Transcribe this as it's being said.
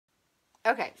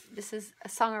Okay, this is a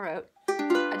song I wrote.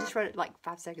 I just wrote it like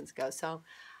 5 seconds ago, so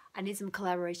I need some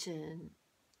collaboration.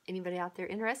 Anybody out there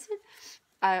interested?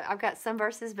 I've got some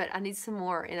verses, but I need some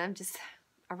more, and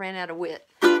I ran out of wit.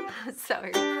 So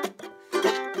here.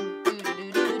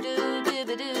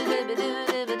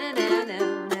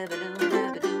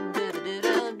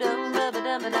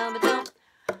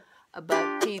 A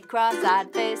buck teeth,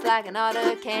 cross-eyed face like an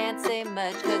otter, can't say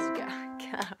much cause you got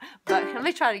let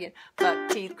me try it again. Buck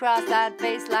teeth, cross-eyed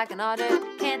face like an otter,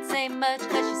 can't say much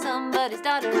cause she's somebody's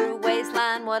daughter.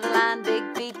 Waistline, what a line, big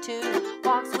feet too.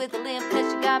 Walks with a limp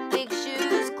cause she got big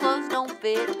shoes. Clothes don't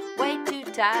fit, way too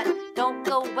tight. Don't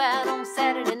go out on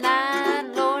Saturday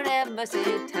night. Lord have mercy,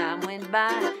 time went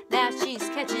by. Now she's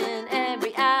catching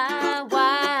every eye.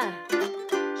 Why?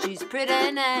 She's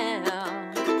pretty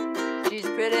now. She's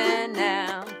pretty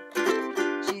now.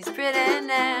 She's pretty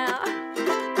now.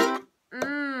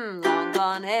 Long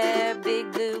blonde hair,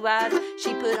 big blue eyes.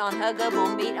 She put on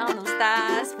huggable meat on those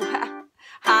thighs. Wow.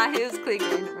 High heels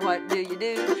clicking, what do you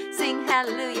do? Sing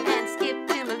hallelujah and skip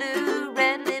to Maloo.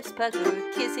 Red lips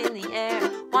pucker, kiss in the air.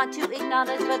 Want to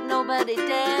acknowledge but nobody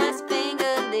dares.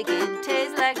 Finger licking,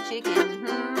 tastes like chicken.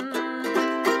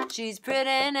 She's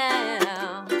pretty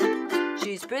now.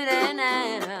 She's pretty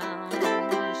now.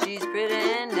 She's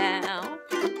pretty now.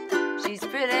 She's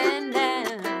pretty now.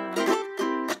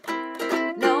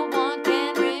 No one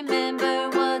can remember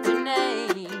what's her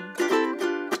name.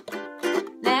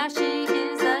 Now she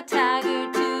is a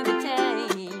tiger to be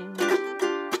tamed.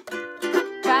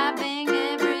 Driving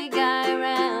every guy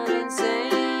around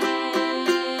insane.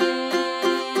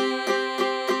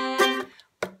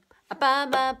 Ba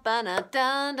ba ba na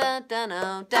da da da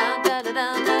na da da da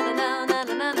da da da da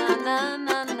da da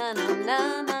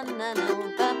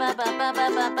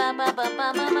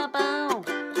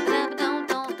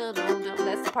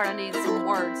That's the part I need some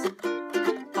words.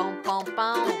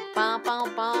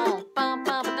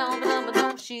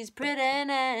 She's pretty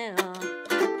now.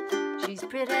 She's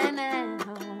pretty now.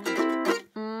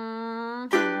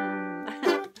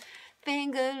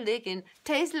 Finger licking,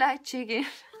 tastes like chicken.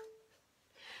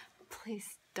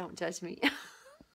 Please don't judge me.